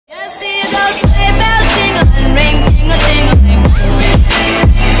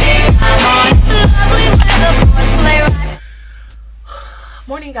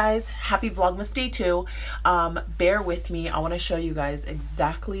morning, guys. Happy Vlogmas day 2. Bear with me. I want to show you guys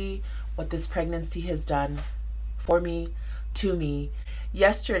exactly what this pregnancy has done for me, to me.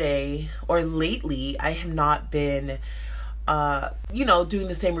 Yesterday or lately, I have not been doing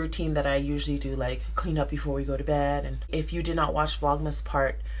the same routine that I usually do, like clean up before we go to bed. And if you did not watch Vlogmas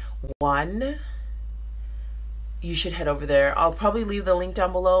part 1, you should head over there. I'll probably leave the link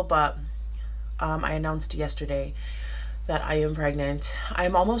down below, but I announced yesterday that I am pregnant. I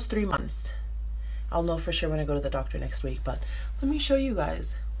am almost 3 months. I'll know for sure when I go to the doctor next week, but let me show you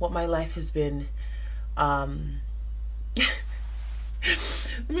guys what my life has been. Let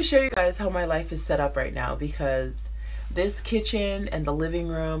me show you guys how my life is set up right now, because this kitchen and the living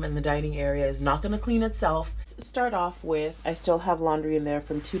room and the dining area is not going to clean itself. Let's start off with, I still have laundry in there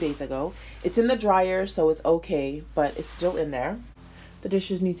from 2 days ago. It's in the dryer, so it's okay, but it's still in there. The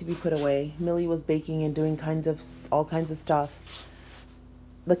dishes need to be put away. Millie was baking and doing all kinds of stuff.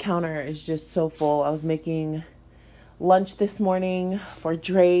 The counter is just so full. I was making lunch this morning for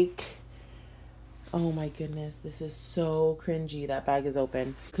Drake. Oh my goodness, this is so cringy. That bag is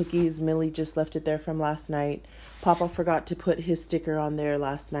open. Cookies, Millie just left it there from last night. Papa forgot to put his sticker on there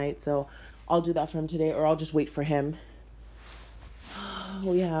last night, so I'll do that for him today, or I'll just wait for him.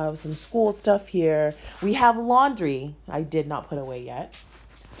 We have some school stuff here. We have laundry I did not put away yet.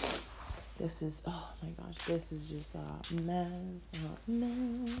 This is, oh my gosh, this is just a mess.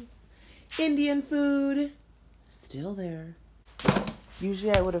 Indian food, still there.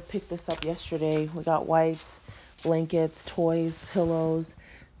 Usually I would have picked this up yesterday. We got wipes, blankets, toys, pillows,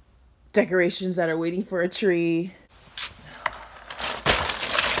 decorations that are waiting for a tree.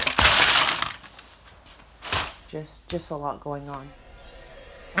 Just a lot going on.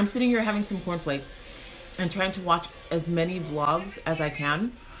 I'm sitting here having some cornflakes and trying to watch as many vlogs as I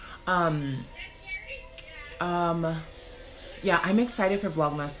can. Yeah, I'm excited for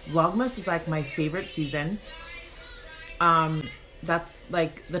Vlogmas. Vlogmas is like my favorite season. That's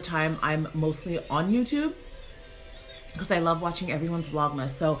like the time I'm mostly on YouTube, because I love watching everyone's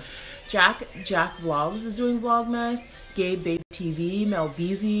Vlogmas. So Jack Vlogs is doing Vlogmas, Gabe Babe TV, Mel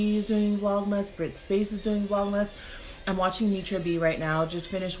Beezy is doing Vlogmas, Brit Space is doing Vlogmas. I'm watching Nitra B right now. Just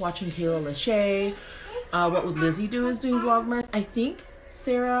finished watching Kayla Lachey. What Would Lizzie Do is doing Vlogmas. I think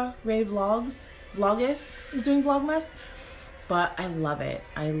Sarah Ray Vlogus is doing Vlogmas. But I love it.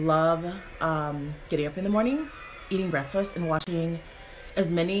 I love getting up in the morning, eating breakfast, and watching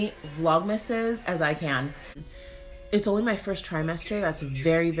as many Vlogmases as I can. It's only my first trimester. That's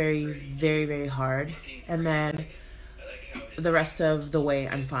very, very, very, very hard. And then the rest of the way,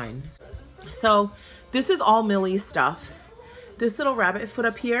 I'm fine. So this is all Millie's stuff. This little rabbit foot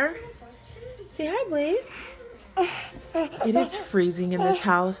up here. Say hi, Blaze. It is freezing in this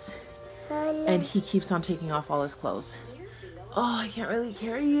house, and he keeps on taking off all his clothes. Oh, I can't really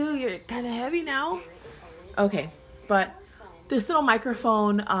carry you. You're kind of heavy now. Okay, but this little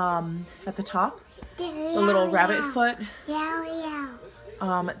microphone at the top, the little rabbit foot.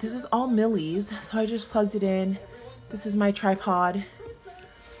 This is all Millie's, so I just plugged it in. This is my tripod.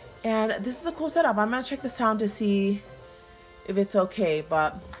 And this is a cool setup. I'm gonna check the sound to see if it's okay,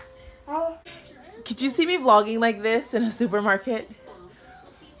 but could you see me vlogging like this in a supermarket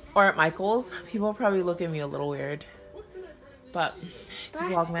or at Michael's? People probably look at me a little weird, but it's a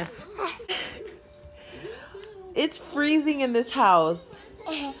Vlogmas. It's freezing in this house.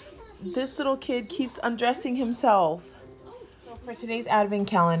 This little kid keeps undressing himself. So for today's advent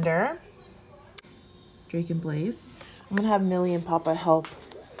calendar, Drake and Blaze, I'm gonna have Millie and Papa help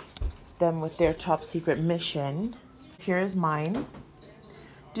them with their top secret mission. Here's mine.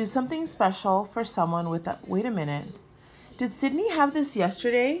 Do something special for someone with a, wait a minute. Did Sydney have this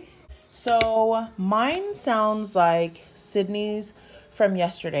yesterday? So mine sounds like Sydney's from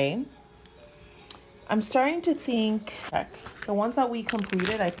yesterday. I'm starting to think, the ones that we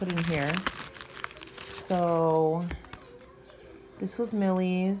completed, I put in here. So this was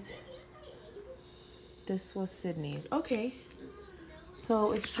Millie's. This was Sydney's. Okay. So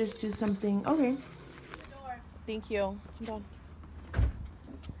let's just do something. Okay. Thank you. Come down.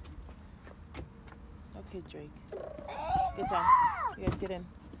 Okay, Drake. Get down. You guys get in.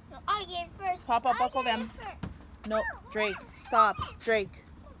 No, I get first. Papa, buckle them. No, Drake. Stop. Drake.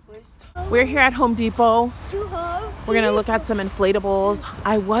 We're here at Home Depot. We're gonna look at some inflatables.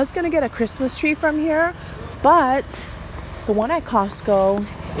 I was gonna get a Christmas tree from here, but the one at Costco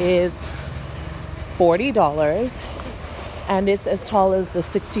is $40, and it's as tall as the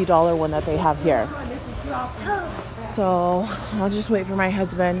 $60 one that they have here. So I'll just wait for my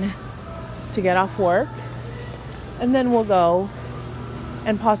husband to get off work, and then we'll go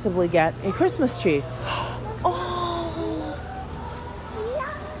and possibly get a Christmas tree. Oh,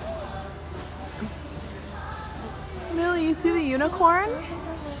 unicorn?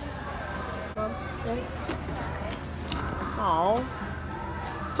 Oh.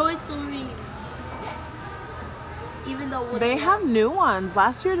 Toy Story. Even though They have new ones.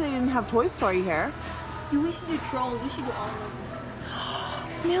 Last year they didn't have Toy Story here. We should do Trolls. We should do all of them.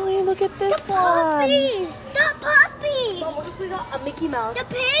 Millie, look at this one. Puppies! The puppies! Mom, what if we got a Mickey Mouse? The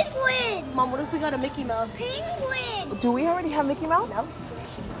penguin! Mom, what if we got a Mickey Mouse? Penguin! Do we already have Mickey Mouse? No.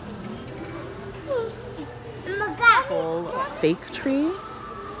 Look at Full fake tree.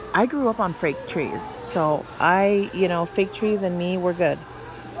 I grew up on fake trees. So fake trees and me, we're good.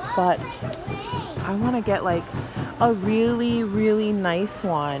 But I want to get like a really, really nice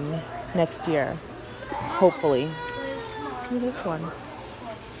one next year. Hopefully. Look at this one.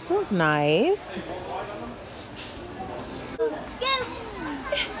 This one's nice.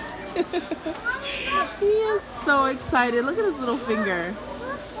 He is so excited. Look at his little finger.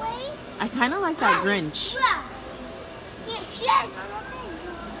 I kind of like that Grinch.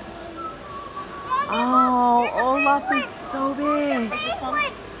 Oh, Olaf is so big.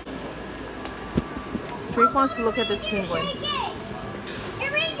 Drake wants to look at this penguin. The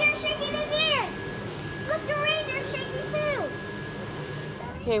reindeer's shaking his ears. Look, the reindeer's shaking too.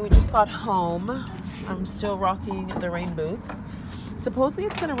 Okay, we just got home. I'm still rocking the rain boots. Supposedly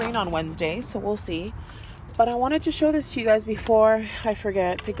it's going to rain on Wednesday, so we'll see. But I wanted to show this to you guys before I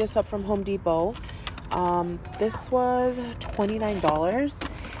forget. Pick this up from Home Depot. This was $29.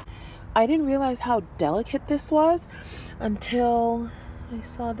 I didn't realize how delicate this was until I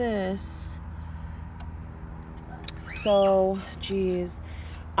saw this. So, geez,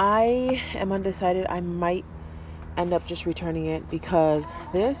 I am undecided. I might end up just returning it because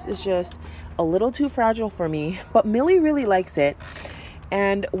this is just a little too fragile for me. But Millie really likes it.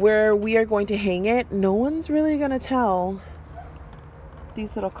 And where we are going to hang it, no one's really going to tell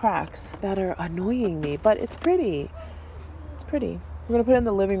these little cracks that are annoying me. But it's pretty. It's pretty. We're going to put it in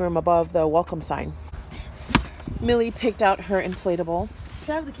the living room above the welcome sign. Millie picked out her inflatable.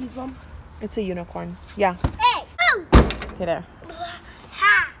 Can I have the keys, Mom? It's a unicorn. Yeah. Hey! Oh! Okay, there.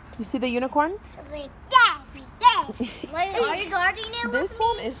 Ha! You see the unicorn? Are you guarding it? This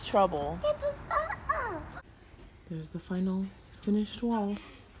one is trouble. There's the final finished wall.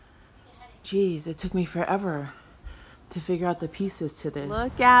 Jeez, it took me forever to figure out the pieces to this.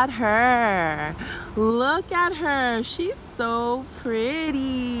 Look at her. Look at her. She's so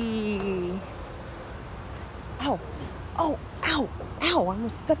pretty. Ow. Oh, ow. Ow, I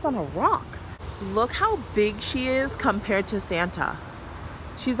almost stepped on a rock. Look how big she is compared to Santa.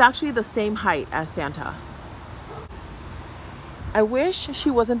 She's actually the same height as Santa. I wish she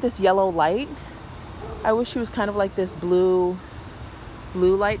wasn't this yellow light. I wish she was kind of like this blue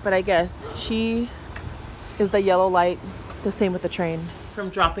light, but I guess she is the yellow light. The same with the train. From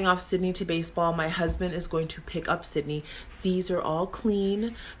dropping off Sydney to baseball, my husband is going to pick up Sydney. These are all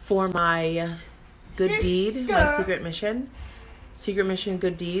clean for my good deed, my secret mission. Secret mission,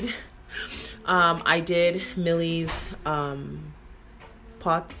 good deed. I did Millie's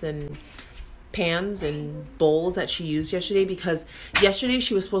pots and pans and bowls that she used yesterday because yesterday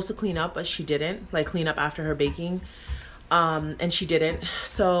she was supposed to clean up, but she didn't, like clean up after her baking. And she didn't.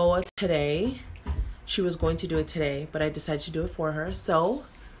 So today, she was going to do it today, but I decided to do it for her. So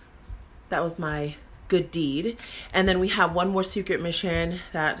that was my good deed. And then we have one more secret mission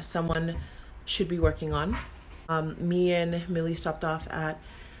that someone should be working on. Me and Millie stopped off at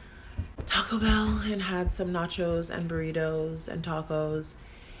Taco Bell and had some nachos and burritos and tacos.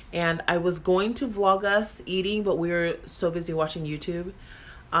 And I was going to vlog us eating, but we were so busy watching YouTube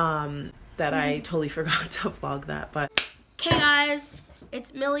that I totally forgot to vlog that. But okay, guys,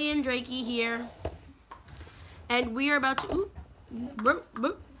 it's Millie and Drakey here, and we are about to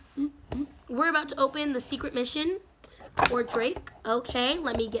we're about to open the secret mission for Drake. Okay,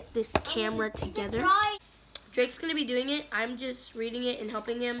 let me get this camera together. Drake's gonna be doing it. I'm just reading it and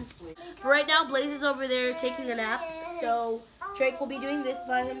helping him. But right now, Blaze is over there taking a nap, so Drake will be doing this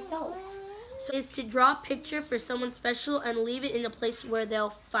by himself. So is to draw a picture for someone special and leave it in a place where they'll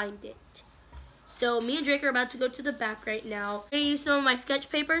find it. So me and Drake are about to go to the back right now. I'm gonna use some of my sketch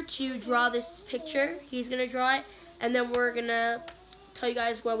paper to draw this picture. He's gonna draw it, and then we're gonna tell you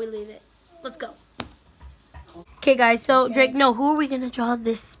guys where we leave it. Let's go. Okay, guys. So Drake, no, who are we gonna draw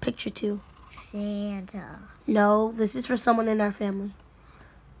this picture to? Santa. No, this is for someone in our family.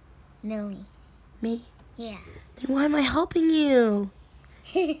 Millie. Me? Yeah. Then why am I helping you?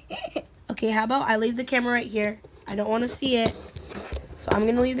 Okay, how about I leave the camera right here. I don't want to see it. So I'm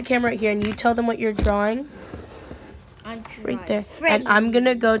going to leave the camera right here, and you tell them what you're drawing. I'm drawing right there. Freddy. And I'm going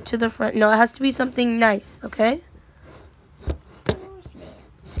to go to the front. No, it has to be something nice, okay?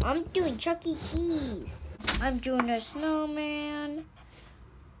 I'm doing Chuck E. Cheese. I'm doing a snowman.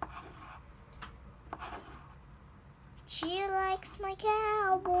 She likes my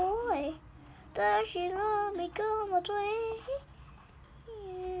cowboy. Does she love me? Come on, twin.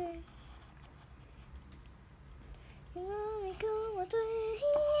 Yeah. You love me? Come on, twin.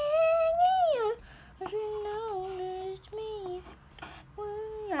 Yeah. She knows it's me.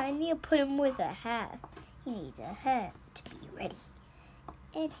 Well, I need to put him with a hat. He needs a hat to be ready.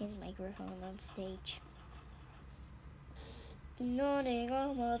 And his microphone on stage. Nodding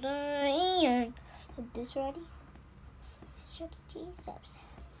on my day. Is this ready? Chuck E. Cheese subs.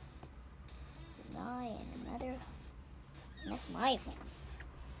 And another. And that's my one.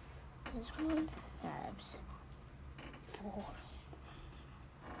 This one has 4.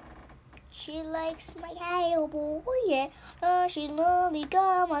 She likes my cowboy, yeah. Oh, she love me,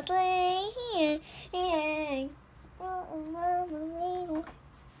 come on, twin. Yeah.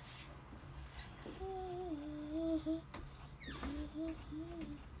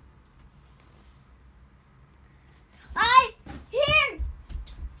 I'm here!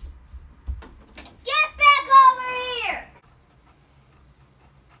 Get back over here!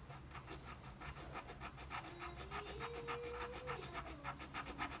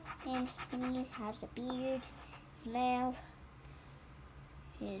 And he has a beard, his mouth,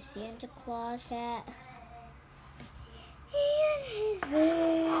 his Santa Claus hat, and his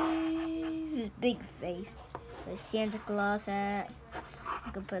face, his big face, his Santa Claus hat. I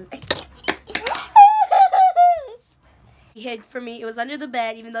could put He hid from me. It was under the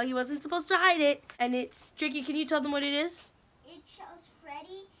bed, even though he wasn't supposed to hide it. And it's tricky. Can you tell them what it is? It shows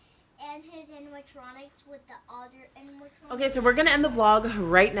Freddy and his animatronics with the other animatronics. Okay, so we're gonna end the vlog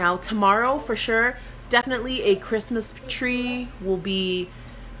right now. Tomorrow, for sure, definitely a Christmas tree will be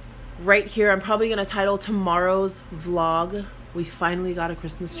right here. I'm probably gonna title tomorrow's vlog, "We finally got a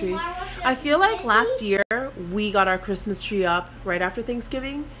Christmas tree." I feel like last year we got our Christmas tree up right after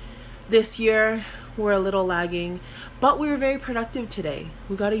Thanksgiving. This year we're a little lagging, but we were very productive today.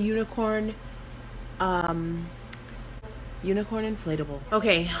 We got a unicorn inflatable.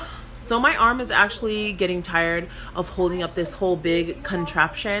 Okay, so my arm is actually getting tired of holding up this whole big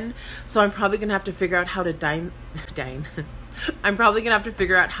contraption, so I'm probably gonna have to figure out how to I'm probably gonna have to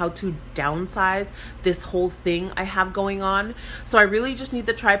figure out how to downsize this whole thing I have going on. So I really just need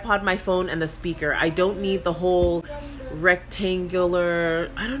the tripod, my phone, and the speaker. I don't need the whole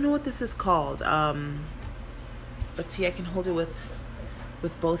rectangular, I don't know what this is called. But see, I can hold it with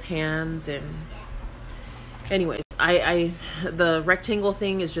both hands. And anyways, the rectangle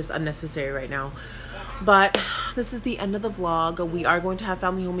thing is just unnecessary right now. But this is the end of the vlog. We are going to have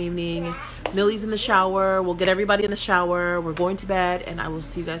family home evening. Millie's in the shower. We'll get everybody in the shower. We're going to bed, and I will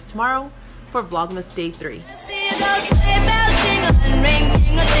see you guys tomorrow for Vlogmas Day 3.